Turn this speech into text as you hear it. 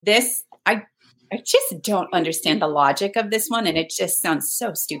This, I just don't understand the logic of this one, and it just sounds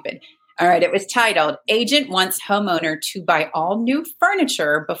so stupid. All right, it was titled, Agent Wants Homeowner to Buy All New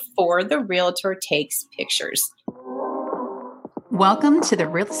Furniture Before the Realtor Takes Pictures. Welcome to the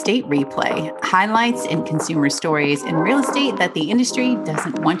Real Estate Replay, highlights and consumer stories in real estate that the industry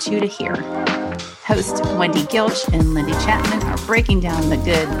doesn't want you to hear. Host Wendy Gilch and Lindy Chapman are breaking down the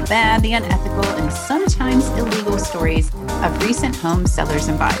good, the bad, the unethical, and sometimes illegal stories of recent home sellers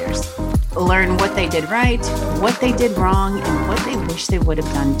and buyers. Learn what they did right, what they did wrong, and what they wish they would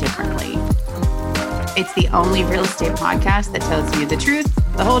have done differently. It's the only real estate podcast that tells you the truth,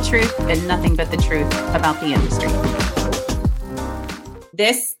 the whole truth, and nothing but the truth about the industry.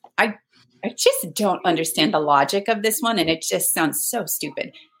 This, I just don't understand the logic of this one, and it just sounds so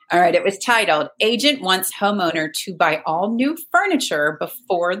stupid. All right, it was titled, Agent Wants Homeowner to Buy All New Furniture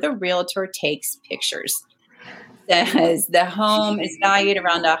Before the Realtor Takes Pictures. Says the home is valued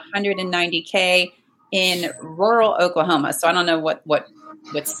around $190K in rural Oklahoma. So I don't know what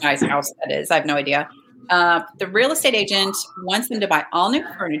size house that is. I have no idea. The real estate agent wants them to buy all new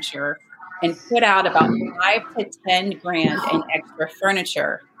furniture and put out about $5 to $10,000 in extra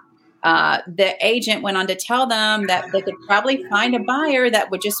furniture. The agent went on to tell them that they could probably find a buyer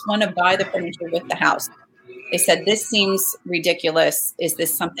that would just want to buy the furniture with the house. They said, this seems ridiculous. Is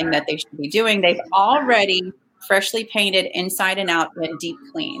this something that they should be doing? They've already freshly painted inside and out and deep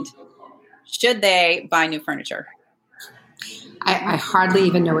cleaned. Should they buy new furniture? I hardly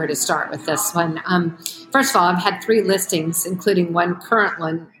even know where to start with this one. First of all, I've had 3 listings, including one current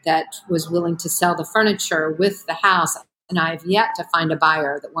one that was willing to sell the furniture with the house, and I've yet to find a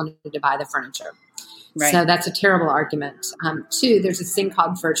buyer that wanted to buy the furniture. Right. So that's a terrible argument. 2, there's this thing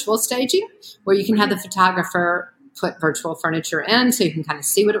called virtual staging, where you can have the photographer put virtual furniture in so you can kind of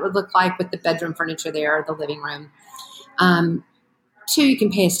see what it would look like with the bedroom furniture there, the living room. 2, you can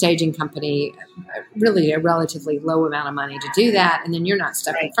pay a staging company really a relatively low amount of money to do that, and then you're not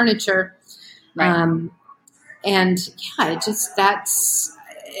stuck with furniture. Right. That's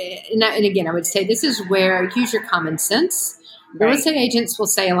and again, I would say this is where use your common sense. Real estate agents will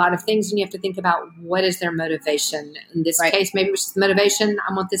say a lot of things, and you have to think about what is their motivation. In this case, maybe it was just motivation.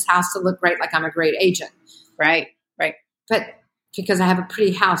 I want this house to look great, like I'm a great agent. Right. But because I have a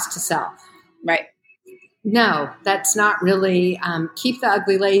pretty house to sell. Right. No, that's not really keep the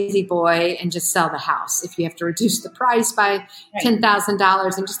ugly lazy boy and just sell the house. If you have to reduce the price by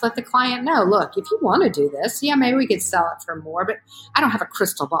 $10,000 and just let the client know, look, if you want to do this, maybe we could sell it for more, but I don't have a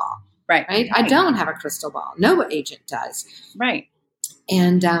crystal ball. Right. I don't have a crystal ball. No agent does. Right.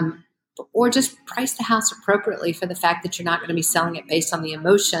 And, or just price the house appropriately for the fact that you're not going to be selling it based on the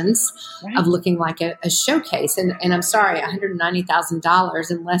emotions of looking like a showcase. And I'm sorry,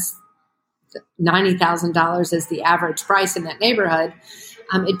 $190,000 unless $90,000 is the average price in that neighborhood.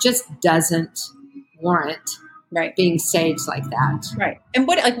 It just doesn't warrant being staged like that. Right. And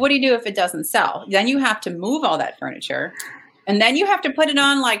what do you do if it doesn't sell? Then you have to move all that furniture. And then you have to put it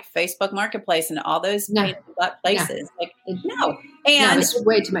on like Facebook Marketplace and all those places. No. And it's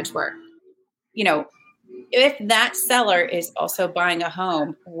way too much work. If that seller is also buying a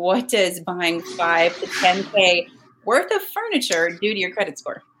home, what does buying $5 to $10K worth of furniture do to your credit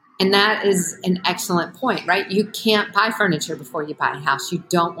score? And that is an excellent point, right? You can't buy furniture before you buy a house. You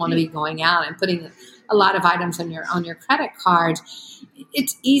don't want to be going out and putting a lot of items on your credit card.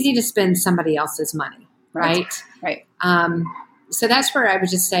 It's easy to spend somebody else's money, right? Right. So that's where I would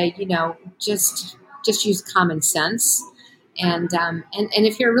just say, just use common sense. And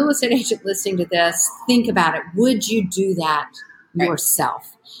if you're a real estate agent listening to this, think about it. Would you do that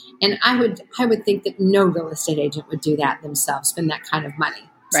yourself? And I would think that no real estate agent would do that themselves, spend that kind of money.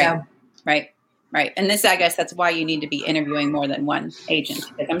 Right. And I guess that's why you need to be interviewing more than one agent.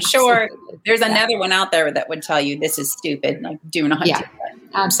 Because I'm sure there's another one out there that would tell you this is stupid, like do not do that.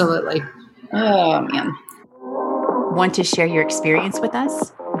 Absolutely. Oh, man. Want to share your experience with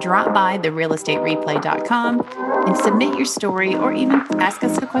us? Drop by therealestatereplay.com and submit your story or even ask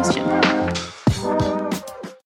us a question.